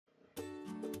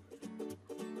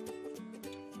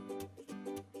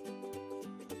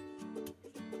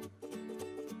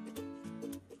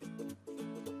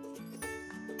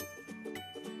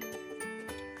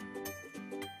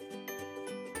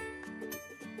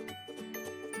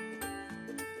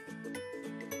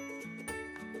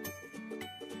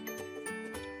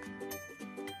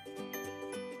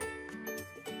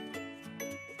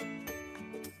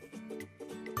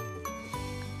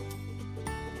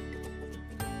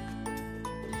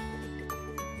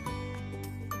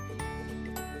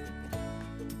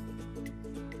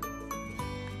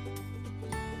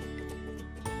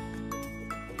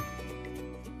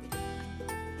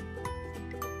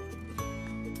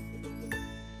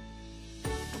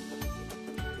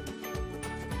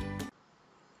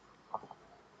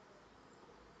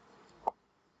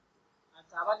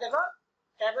আবার দেখো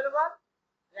ট্যাবের উপর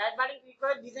রাইট বাটন ক্লিক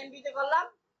করে ডিজাইন ভিউতে করলাম।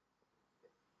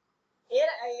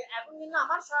 এখন কিন্তু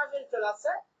আমার সরাসরি চলে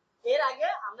আসছে। এর আগে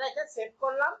আমরা এটা সেভ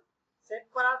করলাম, সেভ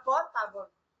করার পর তারপর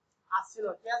আসছিল,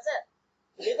 ঠিক আছে।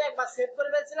 যেটা একবার সেভ করে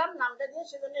ফেলছিলাম নামটা দিয়ে,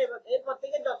 সেজন্য এরপর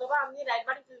থেকে যতবার আপনি রাইট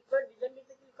বাটন ক্লিক করে ডিজাইন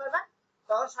ভিউতে ক্লিক করবেন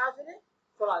তখন সরাসরি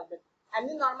চলে আসবে।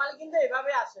 এমনি নর্মালি কিন্তু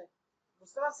এভাবে আসে,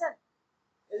 বুঝতে পারছেন।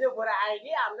 এই যে উপরে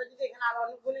আইডি, আমরা যদি এখানে আরো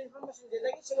অনেকগুলো ইনফরমেশন দিয়ে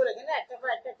থাকি সেগুলো এখানে একটা পর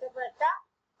একটা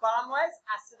কলাম ওয়াইজ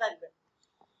আসতে থাকবে।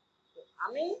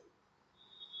 আমি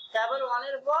ট্যাবের 1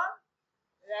 এর উপর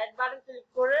রাইট বাটন ক্লিক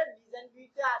করে ডিজাইন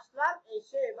ভিউতে আসলাম।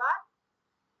 এসে এবার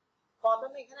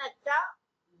প্রথমে এখানে একটা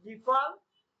ডিফল্ট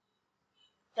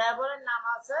ট্যাবের নাম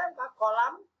আছে বা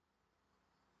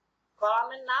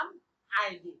কলামের নাম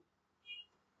আইডি।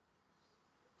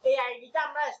 এই আইডিটা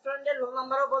আমরা স্টুডেন্টের রোল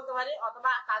নাম্বারও বলতে পারি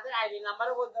অথবা তাদের আইডি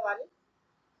নাম্বারও বলতে পারি,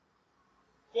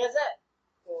 ঠিক আছে।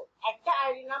 তো একটা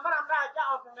আইডি নাম্বার আমরা একটা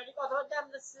অটোমেটিক অথবা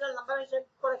আমরা সিরিয়াল নাম্বার হিসেবে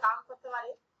করে কাউন্ট করতে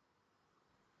পারি।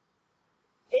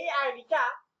 এই আইডিটা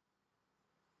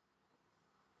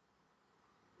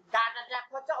ডাটা টাইপ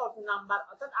হচ্ছে অটো নাম্বার,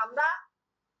 অর্থাৎ আমরা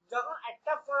যখন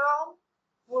একটা ফর্ম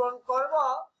পূরণ করব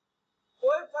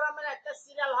ওই ফর্মের একটা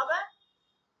সিরিয়াল হবে,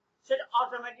 সেটা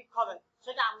অটোমেটিক হবে,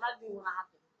 সেটা আমরা দিব না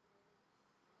হাতে।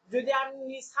 যদি আপনি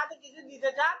নিজ হাতে কিছু দিতে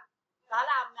চান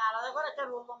তাহলে আপনি আলাদা করে একটা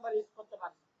রোল নাম্বার ইউজ করতে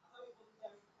পারেন।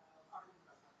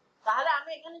 তাহলে আমি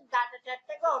এখানে ডাটা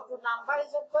টাইপটাকে অটো নাম্বার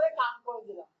হিসেব করে কাউন্ট করে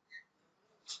দিলাম।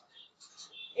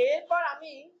 এরপর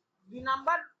আমি 2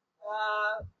 নাম্বার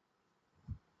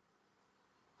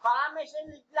কলাম এসে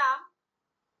লিখলাম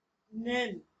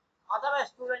নেম অথবা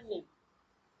স্টুডেন্ট নেম।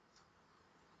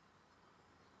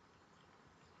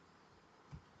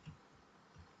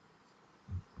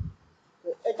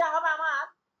 এটা হবে আমার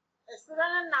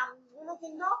স্টুডেন্টের নামগুলো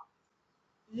কিন্তু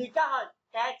লেখা হয়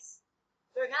ট্যাক্স।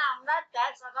 তো এখানে আমরা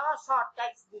ট্যাক্স অথবা শর্ট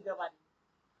ট্যাক্স দিতে পারি।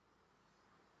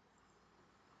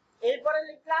 এরপরে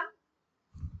লিখলাম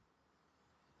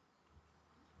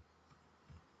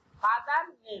ফাদার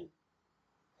নেম,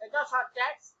 এটা শর্ট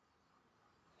ট্যাক্স।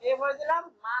 এরপরে দিলাম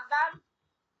মাদার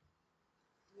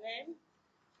নেম।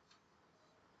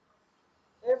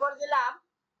 এরপর দিলাম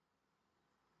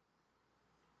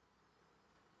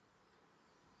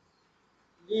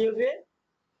বিহেভিয়ার,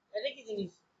 এটা কি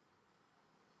জিনিস,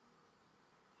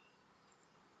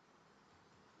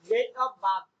 ডেট অফ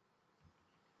বার্থ,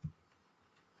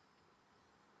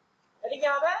 এটা কি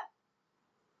হবে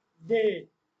ডেট।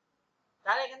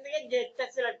 তাহলে এখান থেকে ডেটটা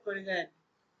সিলেক্ট করে দেন।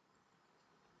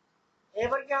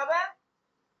 এরপর কি হবে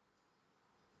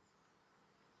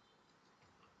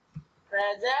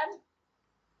প্রেজেন্ট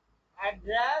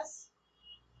অ্যাড্রেস,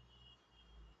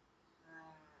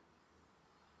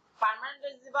 পার্মানেন্ট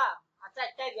অ্যাড্রেস দিবা, আচ্ছা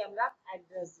একটাই দিই আমরা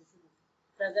অ্যাড্রেস দিই শুধু,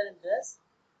 প্রেজেন্ট অ্যাড্রেস।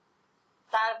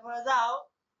 তারপরে দাও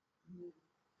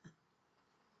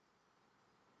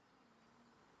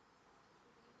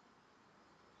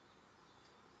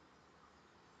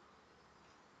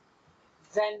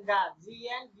জেন্ডার,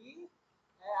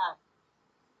 GNDAR।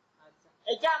 আচ্ছা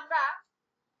এটা আমরা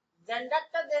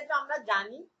জেন্ডারটা যেহেতু আমরা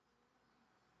জানি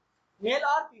মেল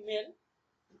অর ফিমেল,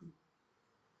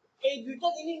 এই দুইটা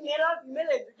জিনিস মেল আর ফিমেল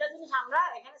এই দুইটা জিনিস আমরা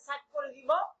এখানে সেট করে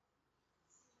দিব।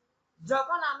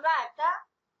 যখন আমরা একটা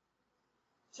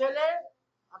ছেলে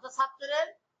অর্থাৎ ছাত্রের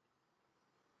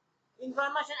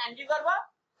ইনফরমেশন এন্ট্রি করব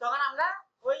তখন আমরা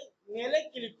ওই মেলে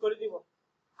ক্লিক করে দিব,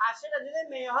 আর সেটা যদি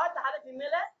মেয়ে হয় তাহলে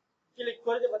ফিমেলে ক্লিক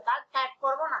করে দেব। তার ট্যাগ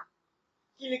করব না,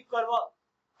 ক্লিক করব।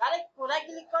 তাহলে কোথায়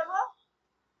ক্লিক করব,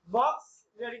 বক্স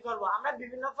রেডি করব। আমরা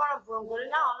বিভিন্ন ফর্ম পূরণ করি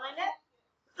না অনলাইনে,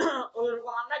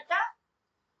 ওইরকম আমরা একটা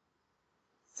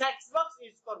সেক্স বক্স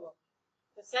ইউজ করব।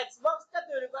 তো সেক্স বক্সটা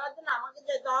তৈরি করার জন্য আমাকে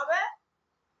যেতে হবে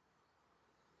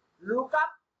look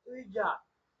up wizard,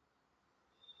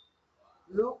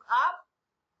 look up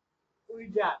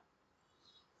wizard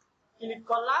click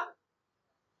করলাম।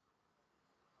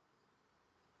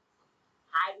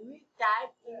 I will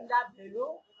type in the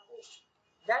value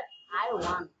that I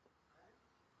want.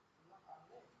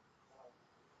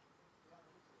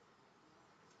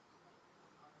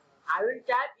 I will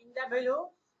type in the value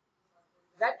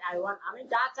that I want. আমি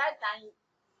যা চাই তাই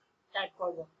টাইপ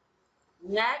করব।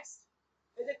 নেক্সট,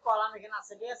 এই যে কলাম এখানে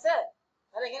আছে, ঠিক আছে।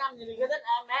 তাহলে এখানে আপনি লিখে দেন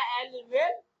MAL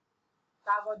ইমেল,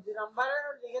 তারপর 2 নম্বরে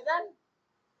লিখে দেন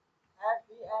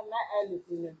FEMAL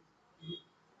ইমেল।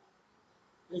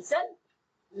 লিখেন,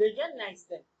 লিখেন নেক্সট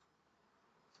দেন।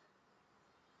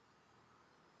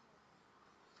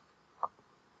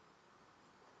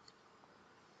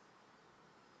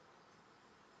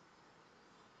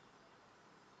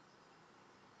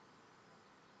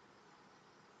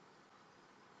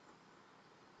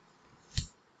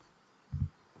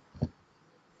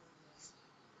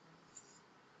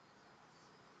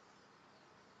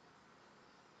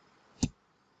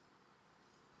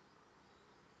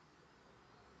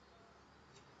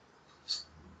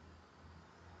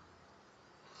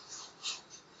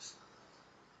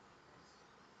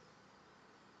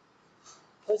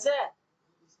 হয়েছে?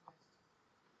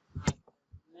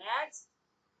 Next,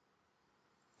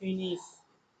 finish.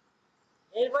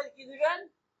 এরপর কি দিবেন?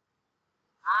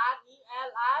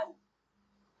 RELI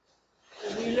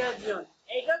religion.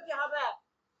 এইটা কি হবে?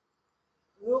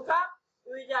 লুকআপ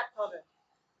উইজার্ড হবে।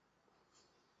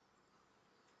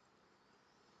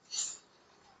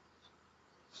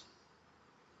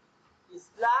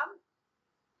 ইসলাম,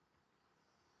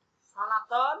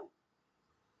 সনাতন,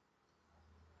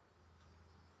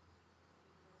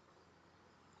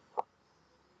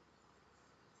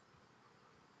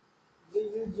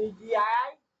 BUDDI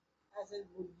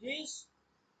বুদ্ধিস্ট,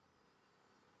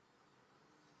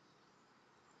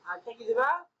 আর কি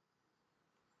দিবা?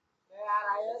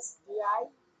 KRISTI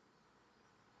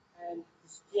and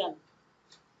Christian.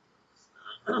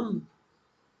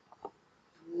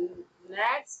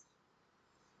 Next,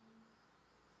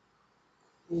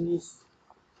 finish.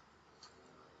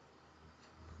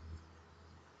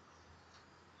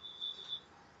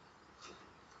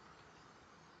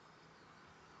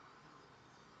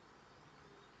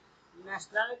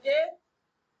 Nationality,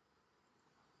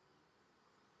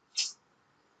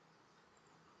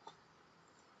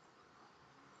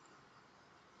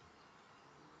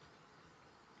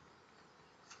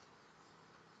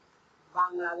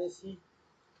 Bangladeshi.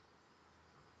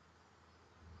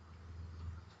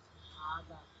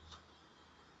 আধার,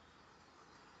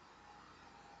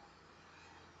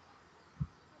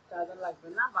 আধার লাগবে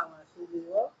না, বাংলাদেশি দিব।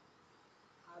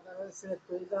 আধার সিলেক্ট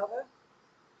করে দিতে হবে।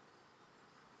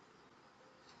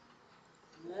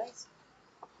 নেক্সট,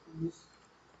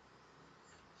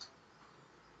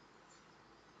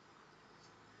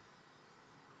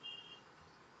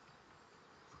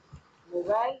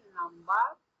 মোবাইল নাম্বার,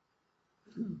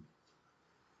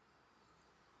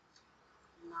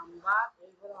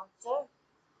 এইগুলো হচ্ছে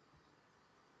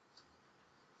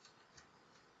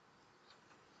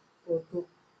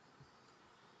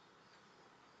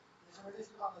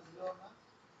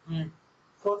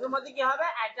ফটোর মধ্যে কি হবে?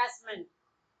 অ্যাটাচমেন্ট।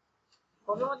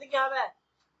 ফটোর মধ্যে কি হবে?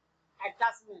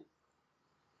 অ্যাটাচমেন্ট।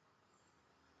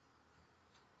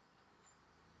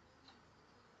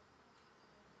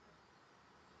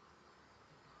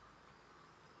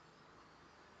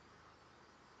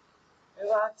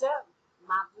 এবার হচ্ছে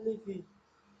মান্থলি ফি।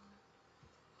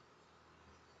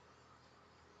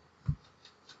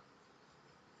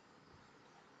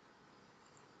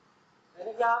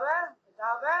 এটা কি হবে? এটা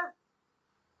হবে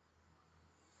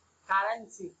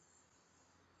কারেন্সি।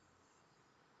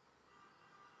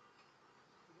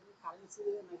 কারেন্সি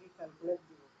দিয়ে নাকি ক্যালকুলেট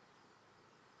দিব?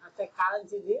 আচ্ছা,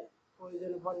 কারেন্সি দিয়ে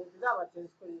প্রয়োজনীয় পদ্ধতিতে আবার চেঞ্জ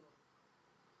করে দিব।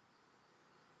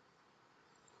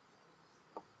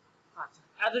 আচ্ছা,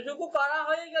 এতটুকু করা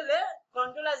হয়ে গেলে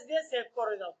কন্ট্রোল এস দিয়ে সেভ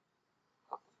করে দাও,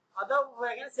 অথবা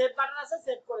এখানে সেভ বাটন আছে,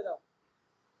 সেভ করে দাও।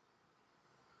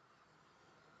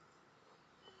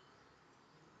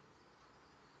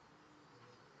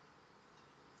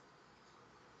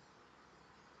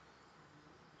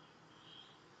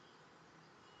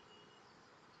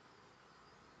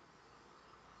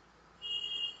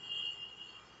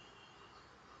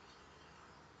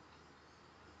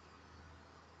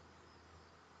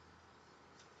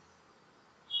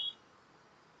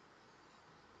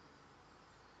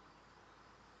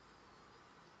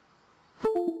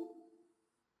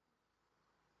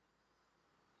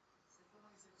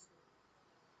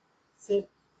 সেভ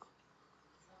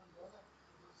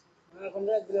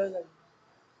কন্ট্রোল দিলে হয়ে যাবে।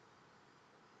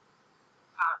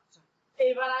 আচ্ছা,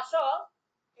 এইবার আসো,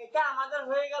 এটা আমাদের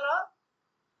হয়ে গেল।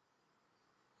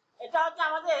 এটা হচ্ছে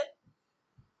আমাদের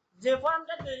যে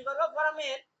ফর্মটা তৈরি করবো,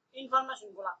 ফর্মের ইনফরমেশন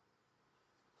গুলা।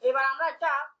 এবার আমরা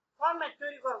একটা ফরম্যাট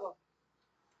তৈরি করব,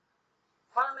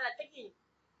 ফর্মের একটা কি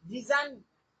ডিজাইন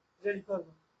রেডি করব।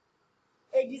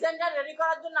 এই ডিজাইনটা রেডি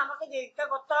করার জন্য আমাকে যেটা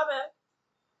করতে হবে,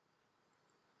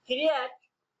 ক্রিয়েট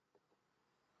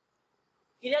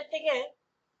থেকে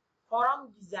ফর্ম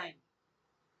ডিজাইন,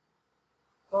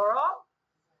 ফর্ম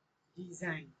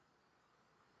ডিজাইন।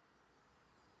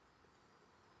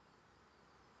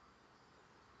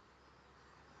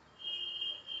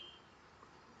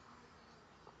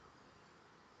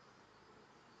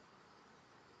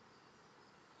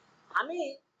 আমি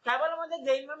ট্যাবের মধ্যে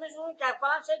যে ইনফরমেশন ট্যাব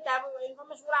করা, সেই ট্যাব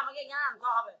ইনফরমেশনগুলো আমাকে এখানে আনতে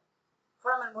হবে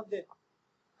ফর্মের মধ্যে।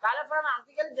 তাহলে ফর্ম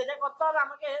আনতে গেলে যেটা করতে হবে,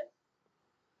 আমাকে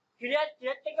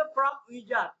ক্রিয়েট থেকে ফর্ম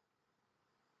উইজার্ড,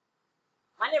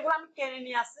 মানে এগুলো আমি টেনে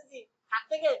নিয়ে আসতেছি হাত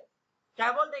থেকে,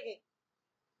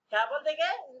 ট্যাবল থেকে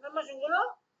ইনফরমেশন গুলো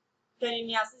টেনে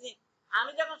নিয়ে আসতেছি।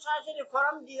 আমি যখন সরাসরি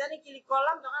ফর্ম ডিজাইনে ক্লিক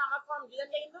করলাম, তখন আমার ফর্ম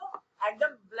ডিজাইনটা কিন্তু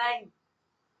একদম ব্ল্যাঙ্ক।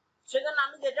 সেজন্য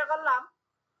আমি যেটা করলাম,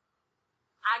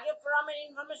 আগে ফর্মের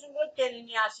ইনফরমেশন গুলো টেনে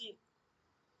নিয়ে আসি,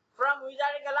 ফ্রম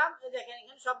উইজার্ডে গেলাম, এই দেখেন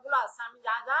এখানে সবগুলো আছে, আমি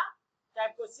যা যা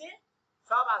টাইপ করছি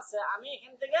সব আছে। আমি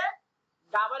এখান থেকে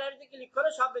ডাবল এরিতে ক্লিক করে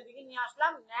সব এদিকে নিয়ে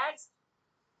আসলাম। Next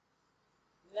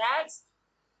next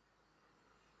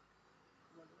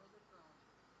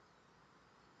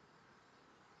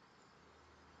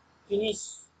finish.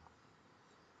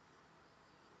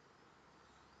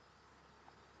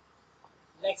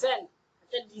 দেখছেন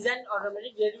একটা ডিজাইন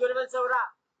অটোমেটিক রেডি করে ফেলছে ওরা।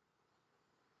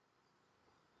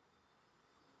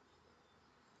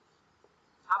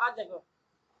 আবার দেখো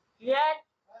ক্রিয়েট,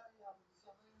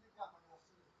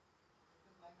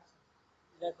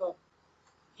 দেখো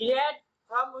ক্রিয়েট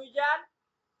ফ্রম উইজার্ড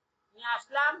নিয়ে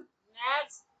আসলাম।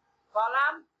 Next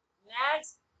column,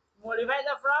 next modify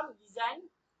the from design,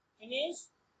 finish.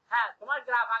 হ্যাঁ, তোমার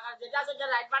গ্রাফ আকার যেটা আছে সেটা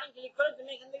রাইট বাটন ক্লিক করে তুমি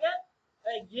এখান থেকে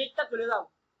এই গ্রিডটা তুলে দাও।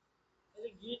 এই যে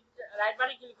গ্রিড, রাইট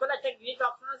বাটন ক্লিক করলে একটা গ্রিড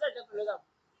অপশন আছে, এটা তুলে দাও।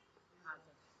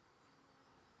 আচ্ছা,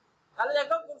 তাহলে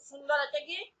দেখো খুব সুন্দর একটা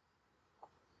কি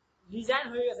ডিজাইন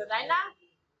হয়ে গেছে, তাই না?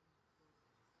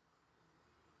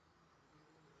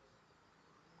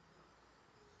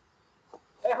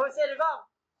 এই হচ্ছে এরকম।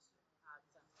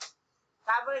 আচ্ছা,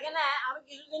 তারপর এখানে আমি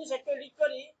কিছু জিনিস একটু এডিট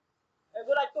করি,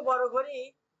 এগুলো একটু বড় করি।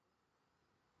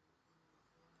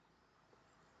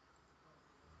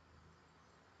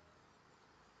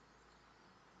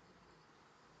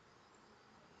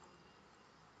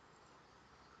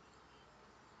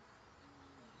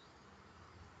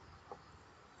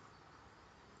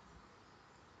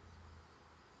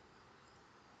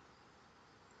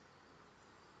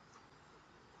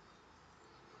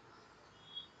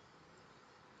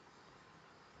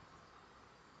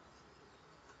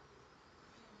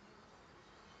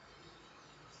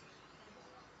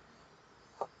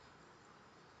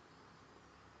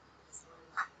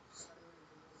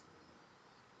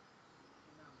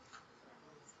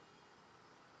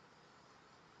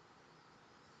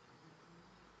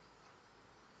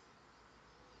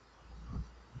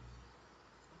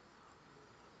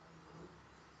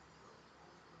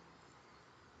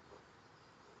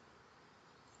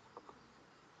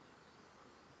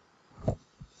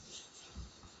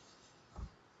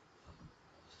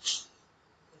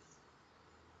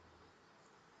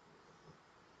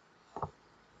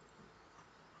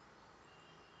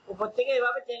 উপর থেকে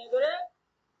এভাবে টেনে ধরে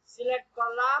সিলেক্ট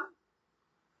করলাম,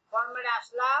 ফরম্যাটে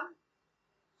আসলাম,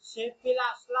 শেপ ফিল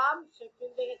আসলাম, শেপ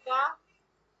ফিল থেকে একটা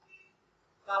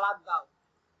কালার দাও।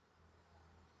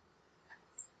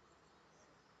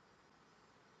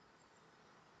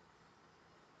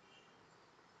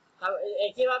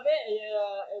 একইভাবে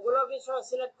এগুলোকে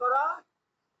সিলেক্ট করো,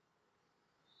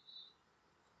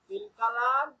 ফিল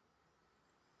কালার,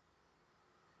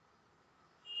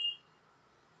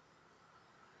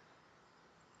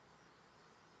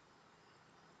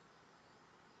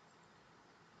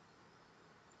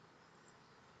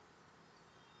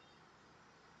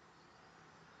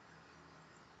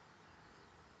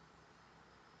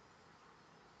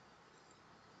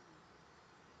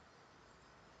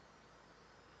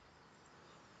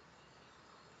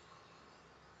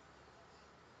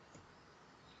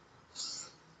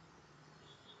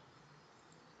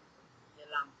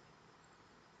 দিলাম।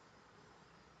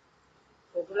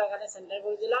 এগুলো এখানে সেন্টার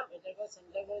করে দিলাম, এটাকে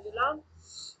সেন্টার করে দিলাম।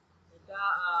 এটা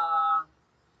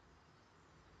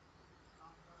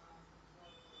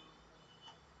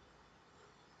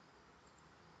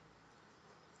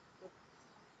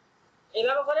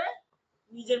এইভাবে করে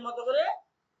নিজের মতো করে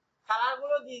কালার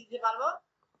গুলো দিয়ে দিতে পারবো।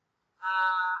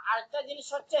 আরেকটা জিনিস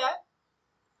হচ্ছে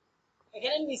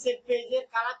এখানে নিচের পেজের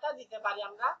কালারটা দিতে পারি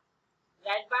আমরা।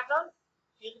 রাইট বাটন,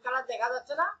 ফিল কালার দেখা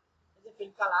যাচ্ছে না, এই যে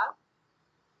ফিল কালার,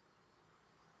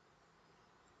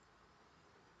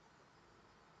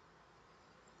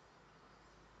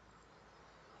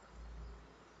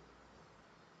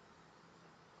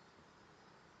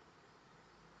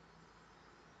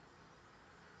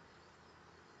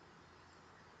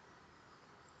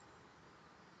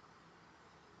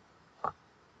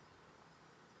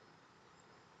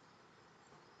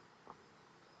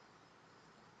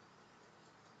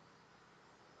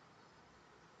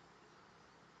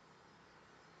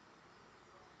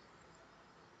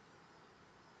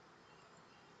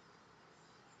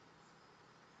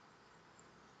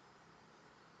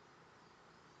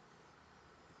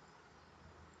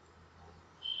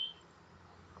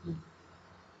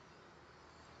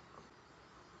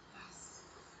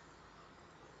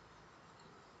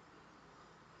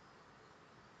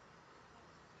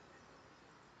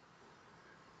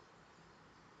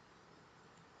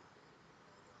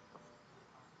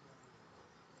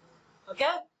 ওকে।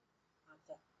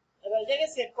 আচ্ছা, এবার এটাকে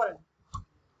সেভ করেন,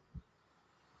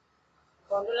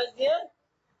 কন্ট্রোল এস দিয়ে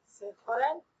সেভ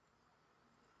করেন।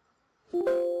 আমরা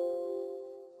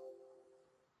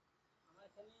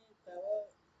এখানে যাবো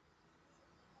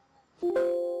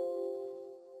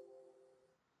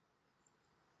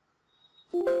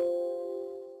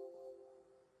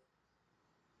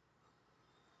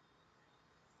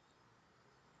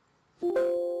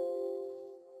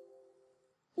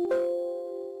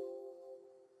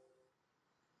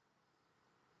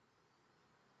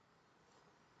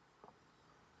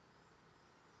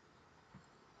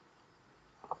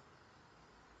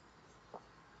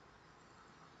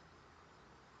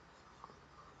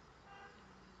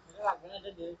এটা লাগবে না,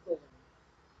 এটা ডিলিট করে দেবো।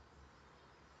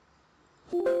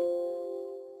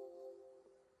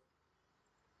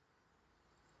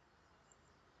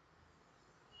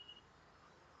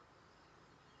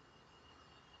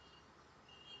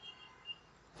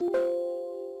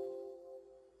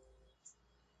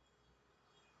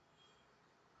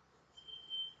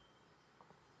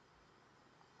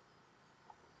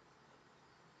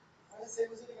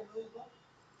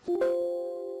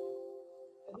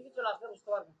 এদিকে চলে আসলে বুঝতে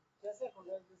পারবেন, ঠিক আছে? এখন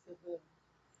সেভ করে দেবো।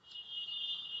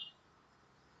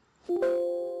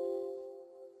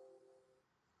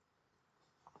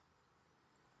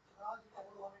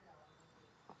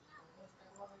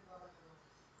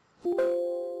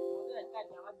 আমাদের একটা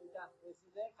জামা দুইটা হয়েছে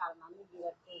যে, কারণ আমি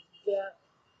ডিভাইড করেছি যে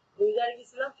 2000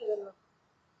 গেছিলাম সেজন্য।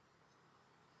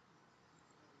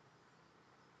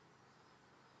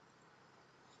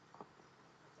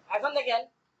 এখন দেখেন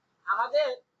আমাদের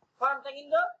ফর্মটা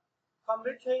কিন্তু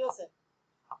কমপ্লিট হয়ে গেছে।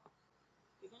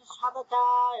 এখানে সাদাটা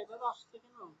এভাবে আসছে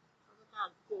কেন? সাদাটা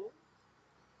আসবো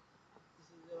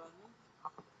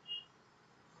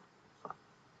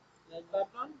লাইট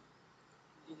বাটন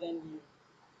ডিজাইন ভিউ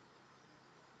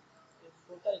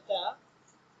ফোটালটা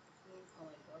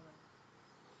কমাইতে হবে,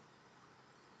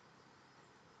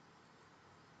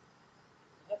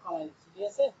 এটা কমাই দিচ্ছি, ঠিক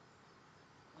আছে?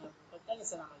 ফোটালটা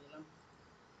নিচে নামাই দিলাম,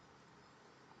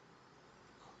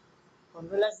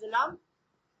 কন্ট্রোল এস দিলাম,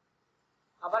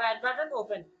 আবার অ্যাড বাটন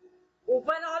ওপেন।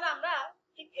 ওপেন হলে আমরা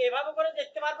ঠিক এভাবে করে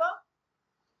দেখতে পারবো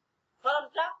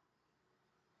ফর্মটা।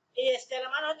 এই স্টাইল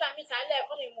মানে হচ্ছে আমি চাইলে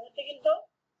এখন এই মুহূর্তে কিন্তু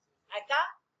একটা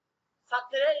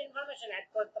ছাত্রের ইনফরমেশন অ্যাড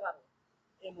করতে পারবো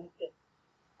এই মুহূর্তে।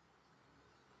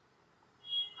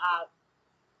 আর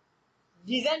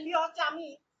ডিজাইন ভিউ হচ্ছে আমি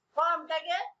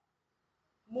ফর্মটাকে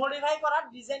মডিফাই করা,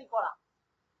 ডিজাইন করা,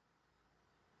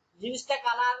 জিনিসটা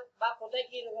কালার বা কোথায়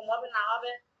কি রকম হবে না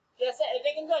হবে, ঠিক আছে? এটা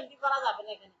কিন্তু এন্ট্রি করা যাবে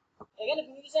না এখানে, এখানে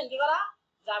কোনো কিছু এন্ট্রি করা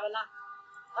যাবে না।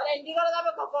 আর এন্ট্রি করা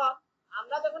যাবে কখন?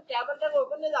 আমরা যখন ট্যাবলেটটাকে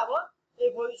ওপেনে যাব, এই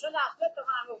পজিশনে আসলে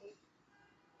তখন আমি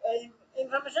এই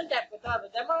ইনফরমেশন ট্যাপ করতে হবে।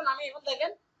 যেমন আমি এখন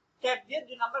দেখেন ট্যাপ দিয়ে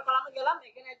 2 নম্বর কলামে গেলাম,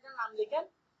 এখানে একজন নাম লিখেন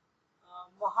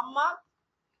মোহাম্মদ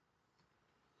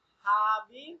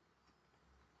হাবিবুল্লাহ,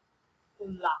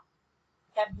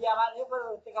 ট্যাপ দিয়ে আবার এই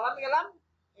পরবর্তী কলামে গেলাম,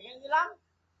 এখানে দিলাম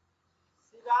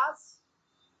সিরাজ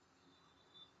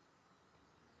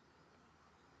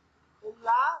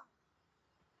উল্লাহ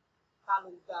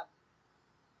তালুকদার,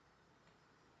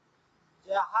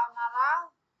 জাহানারা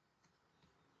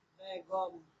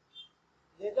বেগম,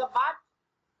 যেটা বাট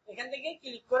এখান থেকে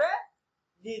ক্লিক করে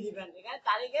দিয়ে দিবেন। এখানে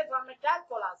তারিখের ফরম্যাটটা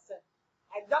চলে আসছে,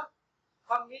 একদম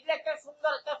কমপ্লিটলি একটা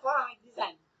সুন্দর একটা ফর্ম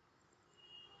ডিজাইন।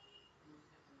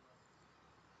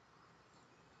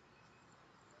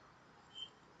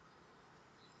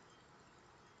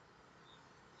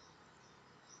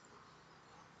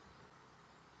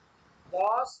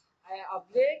 দশ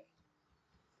অবলিক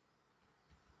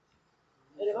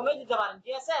এরকমই দিতে পারেন,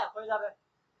 ঠিক আছে? হয়ে যাবে,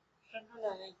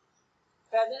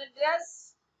 present address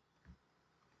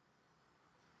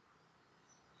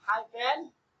hyphen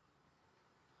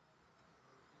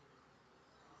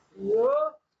you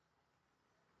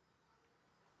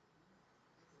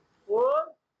four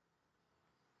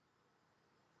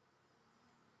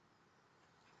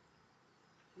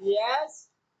yes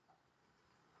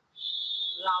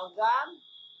Raozan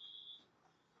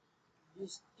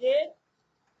district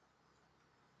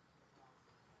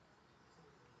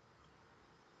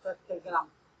Chittagong.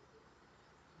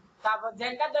 তারপর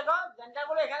জেন্ডার দেখো, জেন্ডার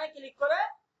গুলো এখানে ক্লিক করে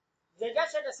যেটা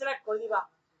সেটা সিলেক্ট করে দিবা,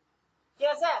 ঠিক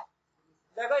আছে?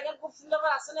 দেখো এখানে খুব সুন্দর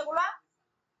করে আসছে না এগুলা,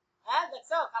 হ্যাঁ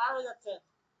দেখছো কালার হয়ে যাচ্ছে।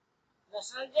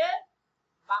 ন্যাশনালিটি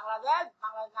বাংলাদেশ,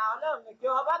 বাংলাদেশ না হলে অন্য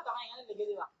কেউ হবে, তখন এখানে লিখে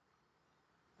দিবা।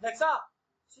 দেখছো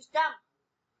সিস্টেম?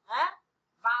 হ্যাঁ,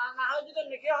 বাংলা না হলে যদি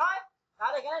অন্য কেউ হয়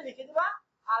তাহলে এখানে লিখে দিবা,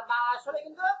 আর বাংলাদেশ হলে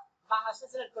কিন্তু বাংলাদেশে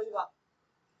সিলেক্ট করে দিবা।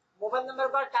 মোবাইল নাম্বার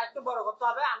পর একটু বড় করতে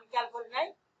হবে, আমি খেয়াল করি নাই,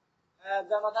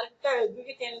 জন্ম তারিখটা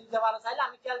দুইকে টেনে দিতে পারো চাইলে,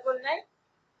 আমি খেয়াল করি নাই।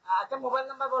 একটা মোবাইল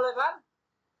নাম্বার বলো এবার।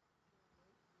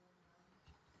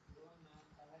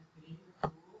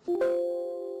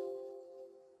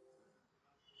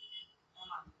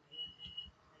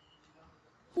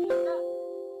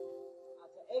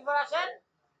 আচ্ছা এরপর আসেন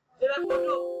যেটা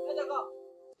ফটো, এই দেখো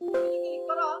ক্লিক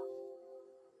করো,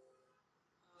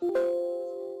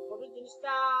 ফটো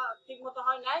জিনিসটা ঠিক মতো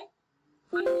হয় নাই,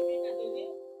 এটা দিদি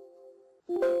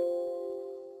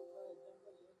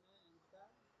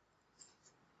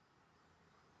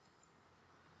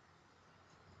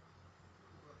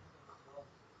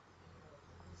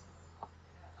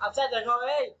আচ্ছা দেখো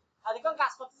এই আদিকন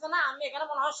কাজ করতেছে না, আমি এখানে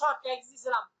মনে হয় শর্ট টেক্সট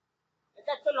দিয়েছিলাম,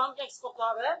 এটা একটু লং টেক্সট করতে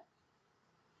হবে।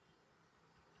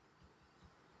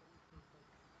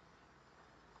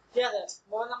 ঠিক আছে,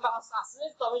 মোবাইল নাম্বার আসছে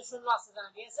তবে শূন্য আসছে না,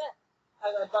 ঠিক আছে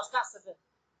 10টা আসছে,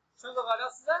 সংখ্যা কয়টা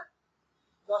আসছে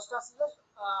 10টা আসছে।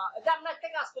 এটা আমরা একটা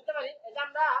কাজ করতে পারি, এটা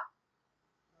আমরা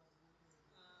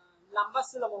নাম্বার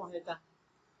ছিল মনে হয় এটা,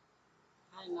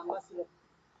 হ্যাঁ নাম্বার ছিল,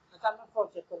 এটা আমরা ফোর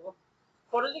চেক করবো,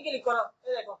 ফোরে ক্লিক করো,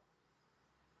 এই দেখো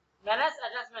ম্যানেজ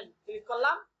অ্যাটাচমেন্ট ক্লিক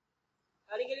করলাম,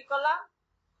 গাড়ি ক্লিক করলাম,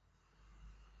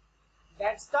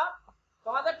 ডেস্কটপ,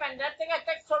 তোমাদের পেন ড্রাইভ থেকে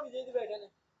একটা ছবি দিয়ে দিবে এখানে,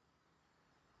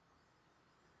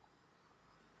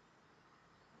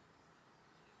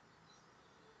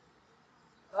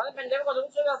 তোমাদের পেন ড্রাইভে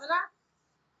কতগুলো ছবি আছে না,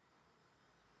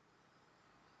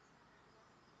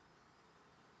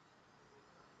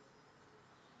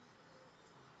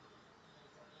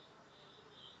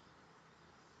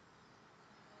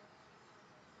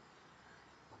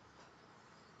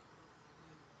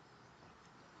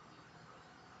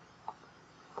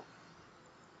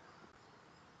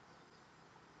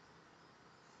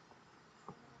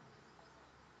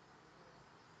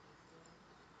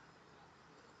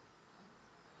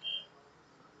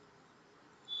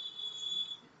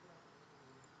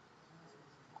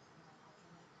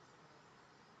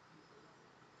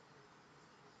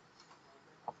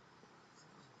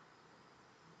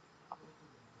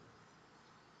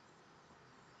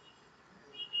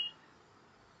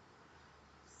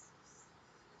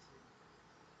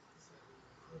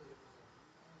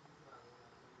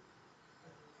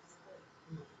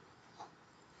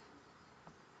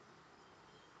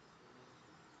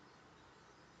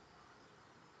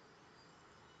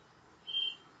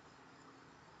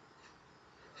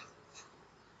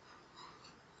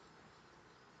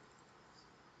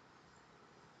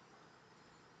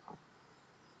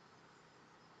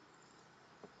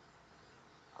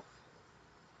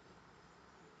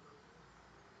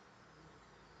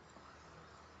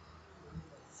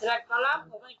 সিলেক্ট করলাম,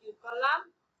 ওখানে ক্লিক করলাম,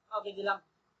 ওকে দিলাম,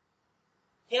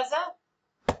 ঠিক আছে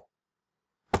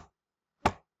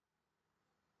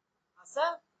আচ্ছা।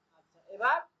 আচ্ছা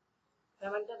এবার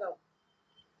পেমেন্টটা দাও,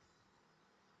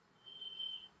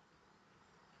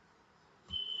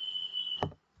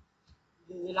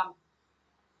 দিয়ে দিলাম,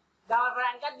 দেওয়ার পর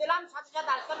এন্টার দিলাম, সাথে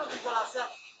সাথে আরেকটা নতুন চলে আসছে,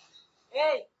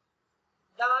 এই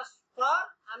দেওয়ার পর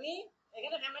আমি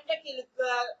এখানে পেমেন্টটা ক্লিক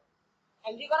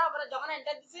এন্ট্রি করার পরে যখন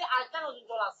এন্টার দিছি আরেকটা নতুন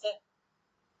চলে আসছে।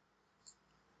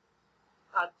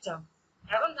 আচ্ছা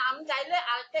এখন আমি চাইলে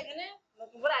আরেকটা এখানে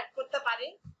নতুন করে অ্যাড করতে পারি,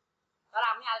 তাহলে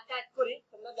আমি আরেকটা অ্যাড করি,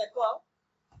 তোমরা দেখো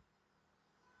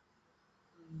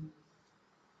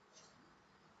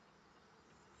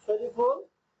শরীফুল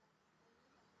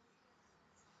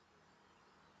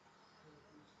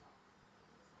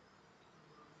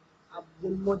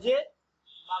আব্দুল মজিদ,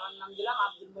 বাবার নাম দিলাম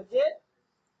আব্দুল মজিদ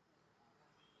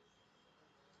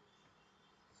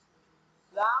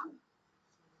ইসলাম,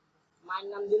 মায়ের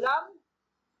নাম দিলাম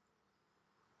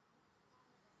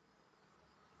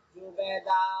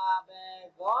জুবেদা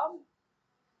বেগম,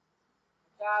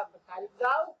 তারিখ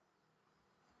দাও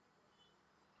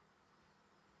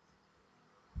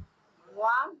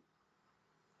ওয়ান,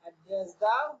 অ্যাড্রেস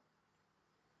দাও,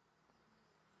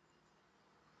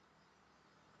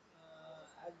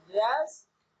 অ্যাড্রেস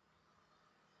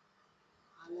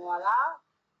আনোয়ারা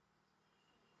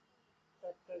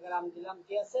চট্টগ্রাম দিলাম,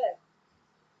 ঠিক আছে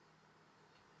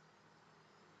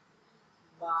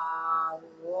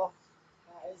 12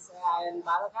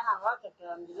 আনোয়ারা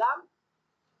চট্টগ্রাম দিলাম,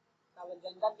 তারপর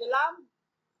জেন্ডার দিলাম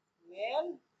মেল,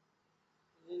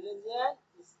 রিলিজিয়ন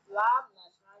ইসলাম,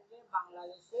 ন্যাশনালিটি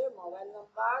বাংলাদেশে, মোবাইল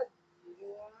নাম্বার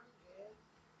 01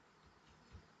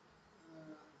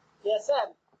 ঠিক আছে।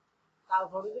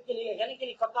 তারপর ক্লিক, এখানে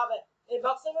ক্লিক করতে হবে, এই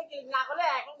বক্সের উপর ক্লিক না করলে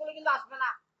এখন গুলো কিন্তু আসবে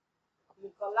না,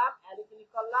 ক্লিক করলাম, অ্যাডে ক্লিক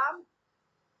করলাম,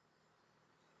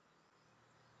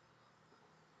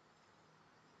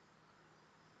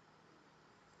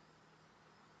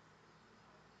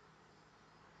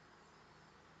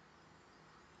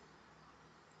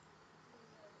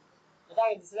 এটা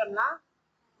আগে দিছিলাম না,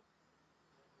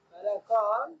 তাহলে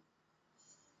এখন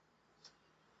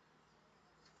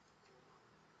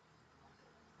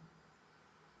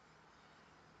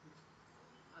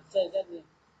আচ্ছা এটা দিই,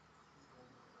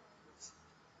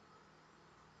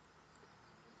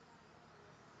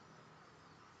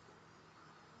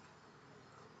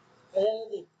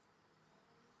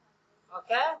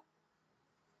 ওকে,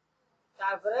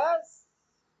 তারপরে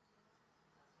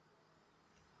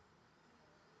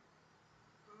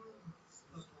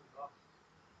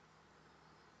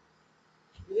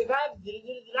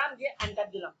দিলাম, দিয়ে এন্টার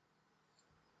দিলাম,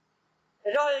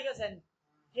 এটা হয়ে গেছে।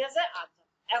 ঠিক আছে, আচ্ছা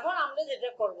এখন আমরা যেটা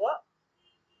করব,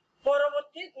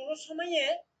 পরবর্তী কোন সময়ে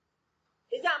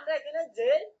এই যে আমরা এখানে যে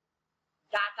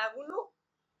ডাটাগুলো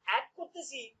অ্যাড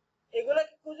করতেছি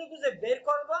এগুলোকে খুঁজে খুঁজে বের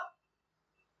করব।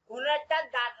 কোন একটা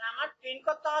ডাটা আমার প্রিন্ট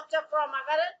করতে হচ্ছে ফর্ম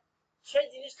আকারে, সেই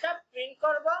জিনিসটা প্রিন্ট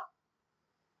করব।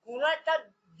 কোন একটা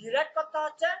ডিলিট করতে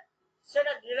হচ্ছে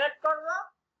সেটা ডিলিট করব,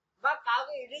 বা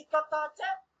কাউকে এডিট করতে হচ্ছে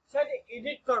সেটা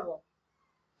এডিট করব।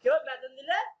 কেউ বেতন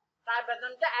দিলে তার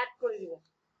বেতনটা অ্যাড করে দিব।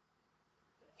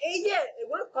 এই যে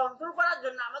এগুলো কন্ট্রোল করার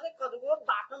জন্য আমাদের কতগুলো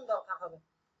বাটন দরকার হবে।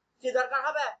 কি দরকার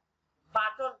হবে?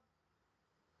 বাটন।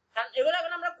 কারণ এগুলো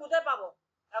এখন আমরা কোথায় পাবো?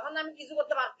 এখন আমি কিছু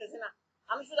করতে পারতেছি না,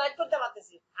 আমি শুধু রাইট করতে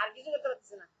পারতেছি, আর কিছু করতে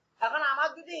পারতেছি না। এখন আমার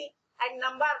যদি এক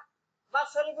নাম্বার বা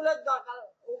শরীফুলের দরকার,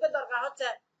 ওকে দরকার হচ্ছে,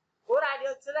 ওর আইডি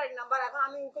হচ্ছিল এক নাম্বার, এখন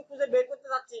আমি ওকে খুঁজে বের করতে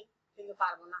যাচ্ছি কিন্তু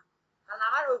পারবো না, কারণ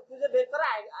আমার ওই খুঁজে বের করা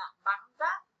বাটনটা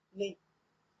নেই।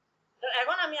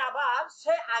 এখন আমি আবার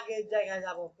সে আগের জায়গায়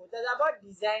যাব। কোথায় যাব?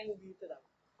 ডিজাইন ভিউতে যাব।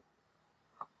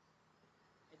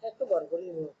 এটা একটু বড় করে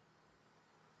দিব,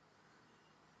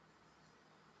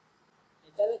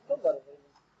 এটা একটু বড় করে দিব।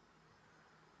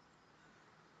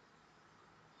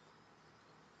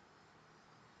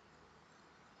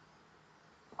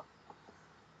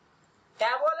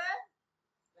 ট্যাবলে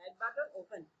রাইট বাটন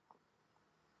ওপেন।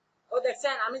 ও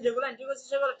দেখছেন আমি যেগুলো এন্ট্রি করছি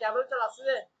সেগুলো ট্যাবলে চলে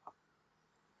আসছে।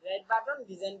 Right button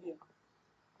design view.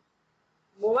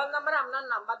 Mobile নাম্বারে আপনার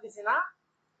নাম্বার দিছি না,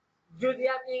 যদি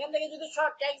আপনি এখান থেকে যদি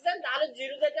শর্ট টেক্সট দেন তাহলে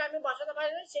জিরো থেকে আমি বসাতে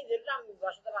পারবেন, সেই জিরোটা আপনি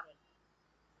বসাতে পারবেন।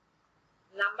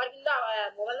 নাম্বার কিন্তু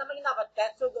মোবাইল নাম্বার কিন্তু আবার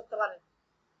টেক্সটও করতে পারেন।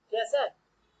 ঠিক আছে,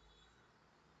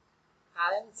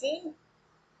 currency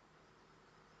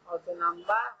auto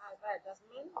number hi fi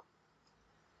attachment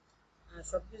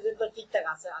সবকিছু তো ঠিকঠাক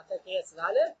আছে। আচ্ছা ঠিক আছে,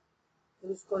 তাহলে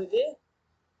ক্লোজ করে দিই।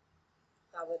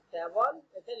 তারপর টেবল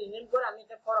এটা রিনেম করে আমি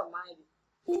একটা ফর্ম বানিয়ে দিই।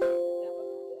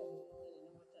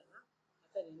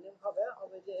 আচ্ছা রিনেম হবে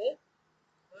যে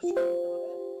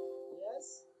ইয়েস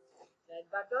রাইট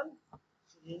বাটন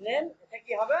রিনেম, এটা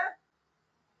কি হবে?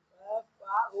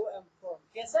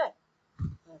 ঠিক আছে,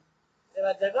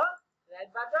 এবার দেখো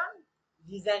রাইট বাটন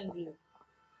ডিজাইন ভিউ।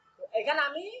 এখানে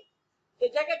আমি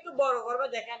এটাকে একটু বড় করবো।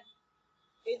 দেখেন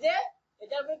এই যে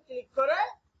এটার উপর ক্লিক করে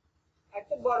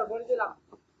একটু বড় করে দিলাম।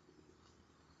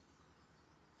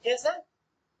 ঠিক আছে,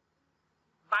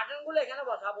 বাটন গুলো এখানে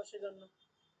বসাবো, সেজন্য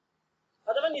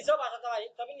অথবা নিচেও বসাতে পারি,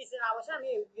 তবে নিচে না বসে আমি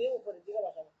উপরের দিকে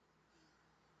বসাবো।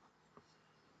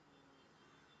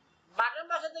 বাটন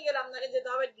বসাতে গেলে আপনাকে যেতে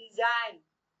হবে ডিজাইন।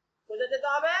 কোথায় যেতে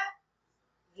হবে?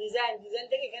 ডিজাইন। ডিজাইন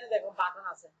থেকে এখানে দেখো বাটন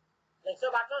আছে, দেখছো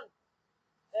বাটন?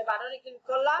 এই বাটনে ক্লিক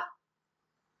করলাম,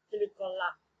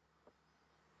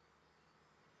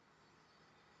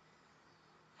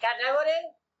 category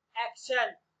action,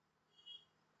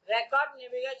 record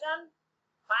navigation,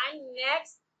 find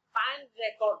next, find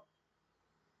record,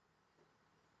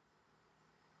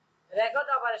 record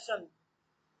operation.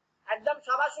 একদম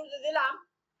সবার শুরুতে দিলাম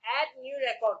add new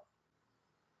record,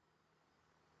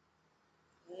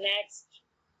 next.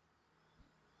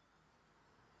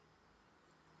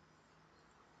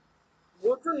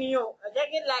 Go to new, এটা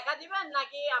কি লেখা দিবেন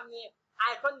নাকি আপনি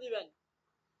আইকন দিবেন?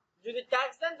 যদি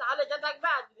ট্যাক্স দেন তাহলে এটা থাকবে,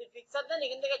 আর যদি পিকচার দেন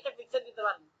এখান থেকে একটা পিকচার দিতে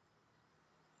পারেন।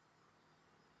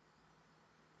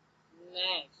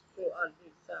 Next to all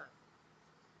picture,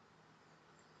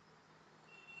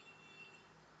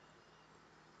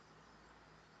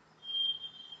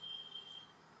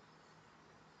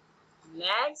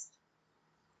 next,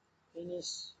 finish.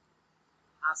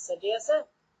 আচ্ছা ঠিক আছে,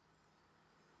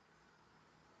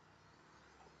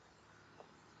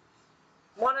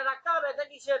 মনে রাখতে হবে এটা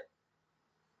কিসের,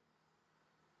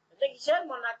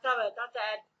 মনে রাখতে হবে। এটা হচ্ছে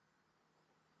অ্যাড।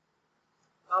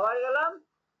 আবার গেলাম,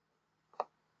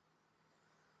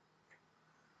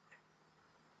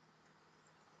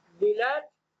 ডিলেট,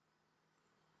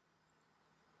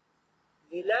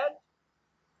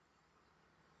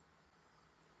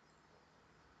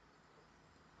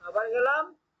 আবার গেলাম,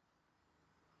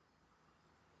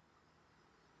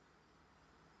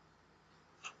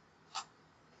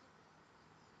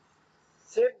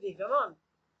 সেভ দি। কেমন?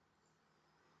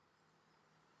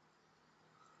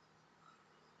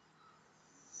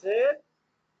 Save,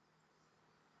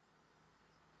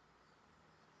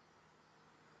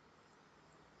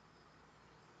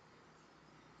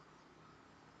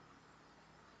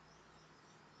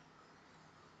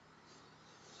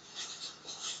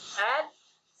 add,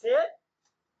 save,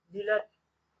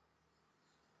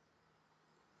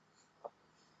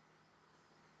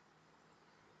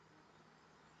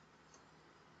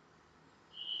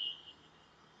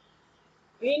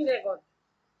 print record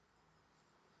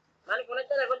মানে কোন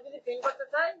একটা রেকর্ড যদি প্রিন্ট করতে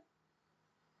চাই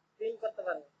প্রিন্ট করতে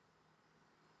পারবো।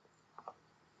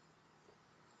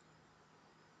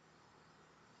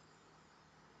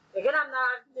 এখানে আপনার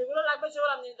যেগুলো লাগবে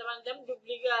সেগুলো আপনি নিতে পারেন, যেমন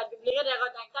ডুপ্লিকেট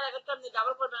রেকর্ড, একটা রেকর্ড আপনি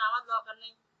ডাবল করবেন আমার দরকার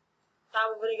নেই। তার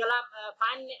উপরে গেলাম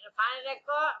fine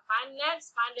record, fine next,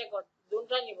 fine record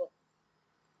দুটোই নিব।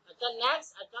 আচ্ছা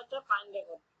নেক্সট, আচ্ছা আচ্ছা ফাইন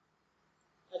রেকর্ড,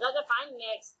 এটা হচ্ছে ফাইন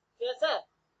নেক্সট, ঠিক আছে।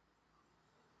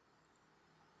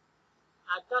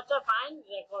 আচ্ছা আচ্ছা ফাইন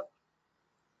রেকর্ড,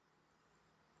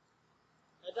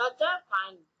 এটা হচ্ছে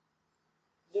ফাইন।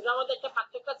 দুটার মধ্যে একটা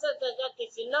পার্থক্য আছে, টিক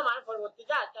চিহ্ন মানে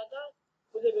পরবর্তীটা আচ্ছা আচ্ছা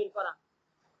খুঁজে বের করা।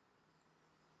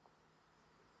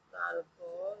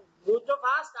 তারপর গুটো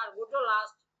ফার্স্ট আর গুটো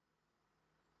লাস্ট,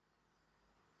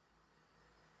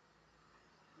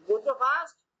 গুটো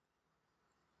ফার্স্ট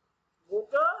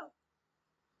গুটো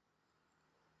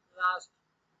লাস্ট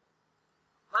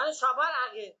মানে সবার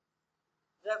আগে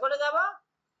রেকর্ডে যাব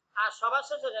আর সবার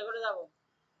শেষে রেকর্ডে যাব।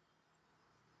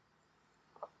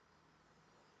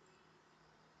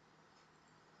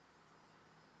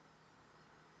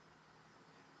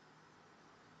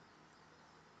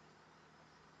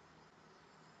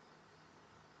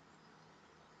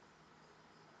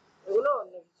 এগুলো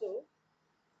অন্য কিছু।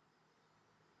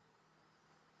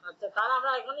 আচ্ছা তাহলে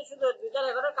আমরা এখানে শুধু দুইটা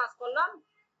রেকর্ডের কাজ করলাম,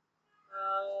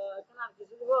 এখানে আর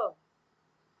কিছু দিব।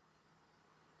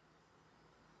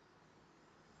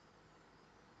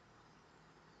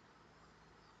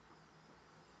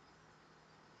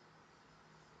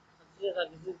 ঠিক আছে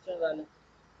কিছু ইচ্ছা তাহলে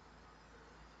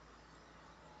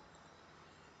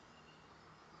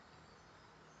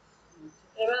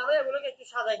এবার আমরা এগুলোকে একটু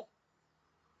সাজাই।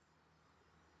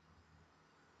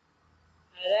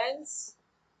 Arrange,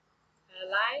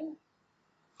 align,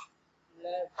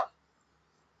 left,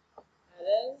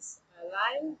 arrange,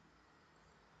 align,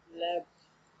 left,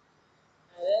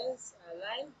 arrange,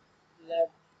 align,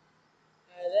 left,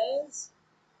 arrange,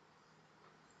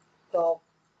 top,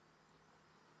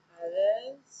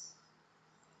 arrange,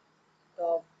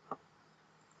 top,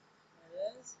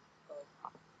 arrange, top.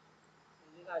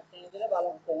 এদিকে আটকে দিলে ভালো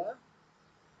হতো না।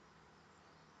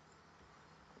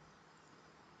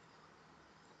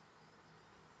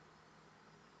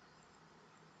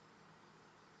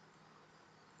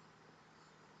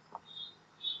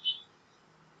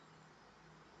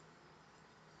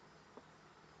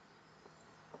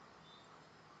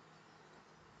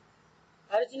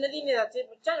 আর চিহ্ন দিয়ে নিয়ে যাচ্ছে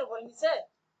বুঝছেন উপরে নিচে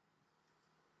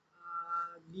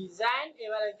ডিজাইন।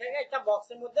 এবার এটাকে একটা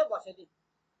বক্সের মধ্যে বসে দিই।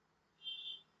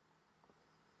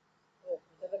 ও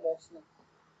এটাতে বক্স না,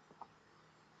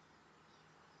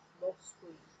 বক্স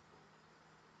কই,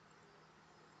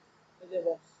 এই যে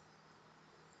বক্স,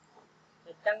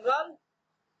 রেক্টাঙ্গল,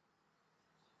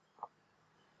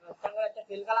 রেক্টাঙ্গল একটা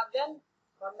ফিল কালার দেন,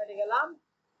 ফরম্যাটে গেলাম,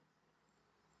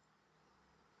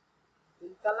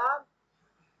 ফিল কালার,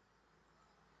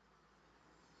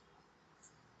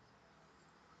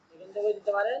 এখান থেকে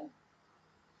দিতে পারেন।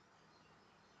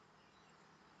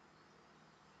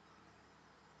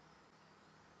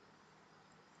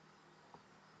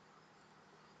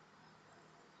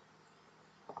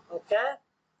 ওকে,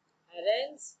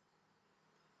 অ্যারেঞ্জ,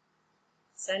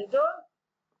 সেন্টার,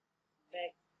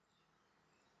 ব্যাক,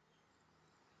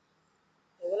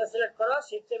 এগুলো সিলেক্ট করো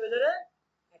শিফট টেপে ধরে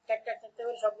একটা একটা একটা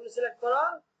করে সবগুলো সিলেক্ট করো।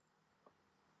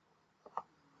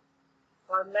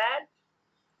 ফরম্যাট,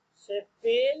 শেপ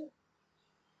ফিল,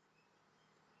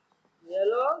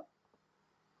 ইয়েলো,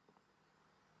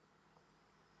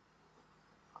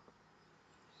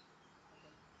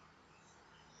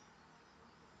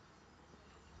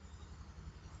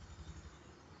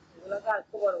 এগুলোকে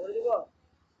আরেকটু বড় করে দিব।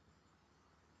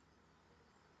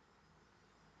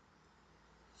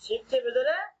 শিফট টেপে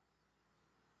ধরে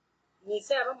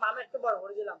নিচে এবং বামে একটু বড়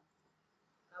করে দিলাম।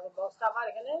 তারপর বক্সটা আবার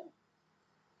এখানে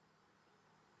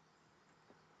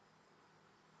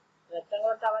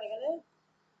রেক্টাঙ্গলটা আবার এখানে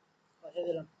বসে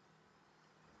দিলাম।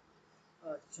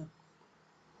 আচ্ছা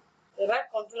এবার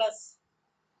কন্ট্রোলাস,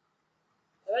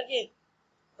 এবার কি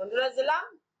কন্ট্রোলাস দিলাম,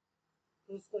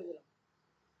 ক্রুজ করে দিলাম,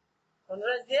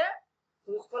 কন্ট্রোলাস দিয়ে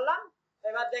ক্রুজ করলাম।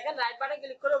 এবার দেখেন রাইট বাটনে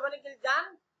ক্লিক করে ওখানে ক্লিক যান।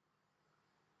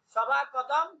 সবার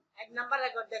প্রথম এক নাম্বার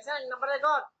রেকর্ড দেখছেন, এক নাম্বার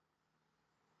রেকর্ড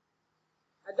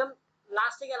একদম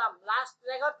লাস্টে গেলাম, লাস্ট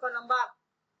রেকর্ড কয় নাম্বার,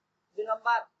 2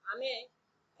 নাম্বার। আমি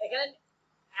এখানে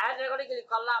অ্যাড রেকর্ডে ক্লিক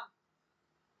করলাম।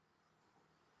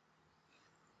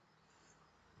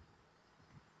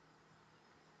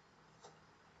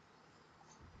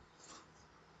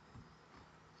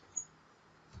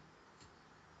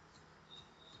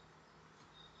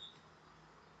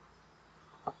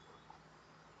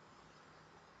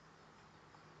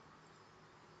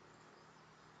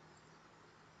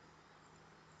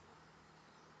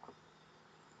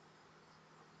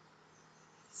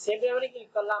 সেভ এবারে ক্লিক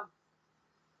করলাম,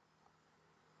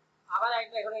 আবার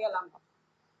একটা রেকর্ডে গেলাম,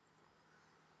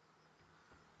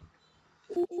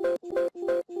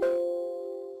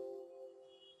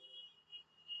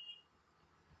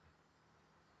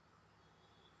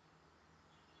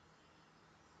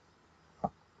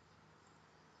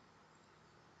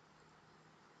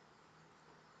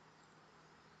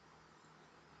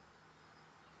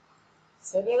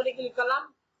 সেভ এবারে ক্লিক করলাম,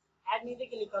 অ্যাড নিতে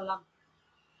ক্লিক করলাম।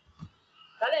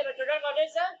 তাহলে এবার টোটাল কত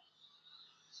হয়েছে?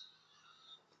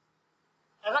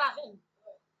 এখন আসেন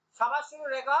সবার শুরু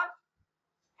রেকর্ড,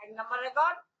 1 নম্বর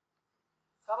রেকর্ড,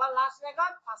 সবার লাস্ট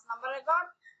রেকর্ড 5 নম্বর রেকর্ড,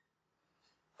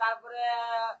 তারপরে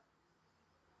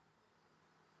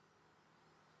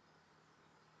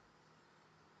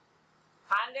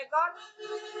ফাইন রেকর্ড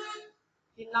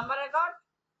 3 নম্বর রেকর্ড।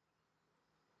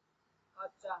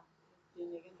 আচ্ছা 3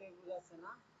 এখান থেকে বুঝা যাচ্ছে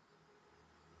না,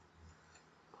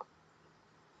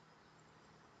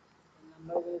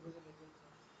 নাম্বারগুলো বুঝে লিখে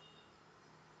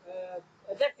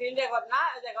এটা প্রিন্ট রেকর্ড না,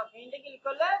 দেখো প্রিন্টে ক্লিক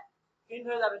করলে প্রিন্ট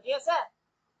হয়ে যাবে, ঠিক আছে।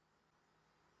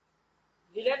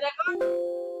 ডিলিট রেকর্ড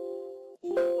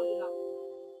দিলাম,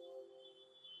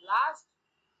 last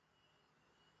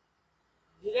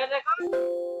delete record,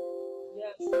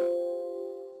 yes,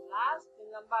 last 3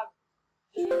 number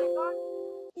delete record,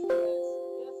 yes,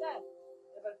 ঠিক আছে।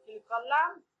 এবার ক্লিক করলাম,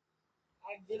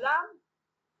 এক দিলাম,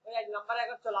 ওই 1 নাম্বার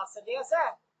রেকর্ড চলে আসছে, ঠিক আছে।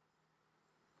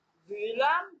 2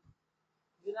 দিলাম,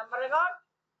 2 নাম্বার রেকর্ড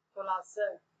চলে আসছে,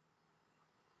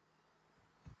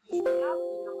 3 দিলাম,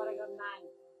 3 নাম্বার রেকর্ড নাই,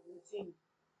 মিসিং,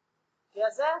 ঠিক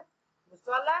আছে। বুঝতে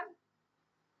পারলেন?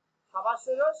 সবার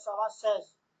শুরু সবার শেষ,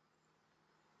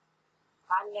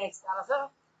 ফাইন নেক্সট। আর আছে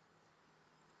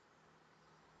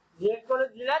ডিলিট করে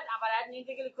ডিলিট, আবার অ্যাড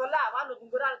নিতে ক্লিক করলে আবার নতুন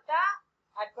করে আরেকটা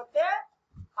অ্যাড করতে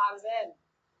পারবেন।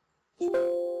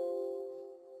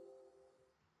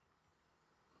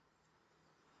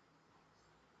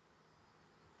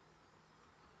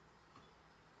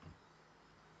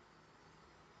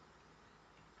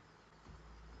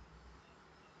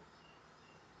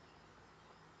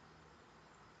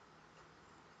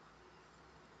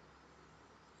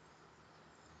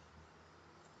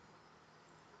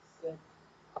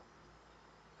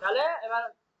 তাহলে এবার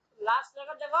লাস্ট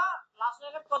রেকর্ড দেখো, লাস্ট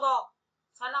রেকর্ড কত?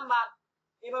 6 নাম্বার।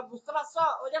 এবার বুঝতে পারছো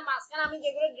ওই যে মাঝখানে আমি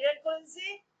যেগুলো ডিলিট করে দিয়েছি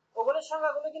ওগুলোর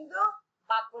সংখ্যাগুলো কিন্তু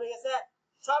বাদ পড়ে গেছে।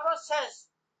 সর্বশেষ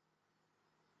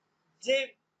যে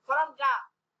ফর্মটা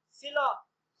ছিল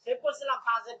সেভ করছিলাম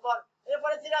 5 এর পর,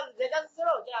 এরপরে যেটা ছিল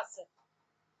ওটা আছে,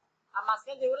 আর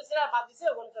মাঝখানে যেগুলো ছিল বাদ দিয়েছি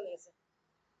ওগুলো চলে গেছে,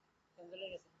 চলে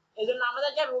গেছে। এই জন্য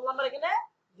আমাদেরকে রোল নাম্বার এখানে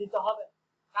দিতে হবে,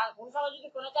 কারণ কোন সময় যদি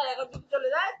কোনো একটা রেকর্ড যদি চলে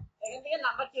যায় এখান থেকে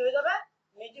নাম্বার কি হয়ে যাবে,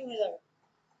 মিটিং হয়ে যাবে,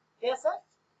 ঠিক আছে।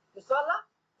 বুঝতে পারলাম?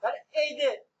 তাহলে এই যে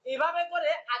এইভাবে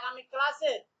করে আগামী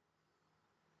ক্লাসে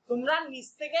তোমরা নিজ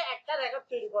থেকে একটা রেকর্ড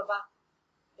তৈরি করবা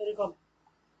এরকম,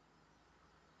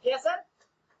 ঠিক আছে।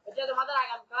 এটা তোমাদের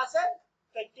আগামী ক্লাসের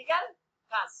প্র্যাকটিক্যাল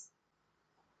কাজ।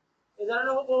 এই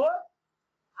ধরনের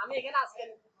আমি এখানে আজকে,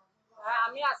 হ্যাঁ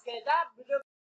আমি আজকে এটা ভিডিও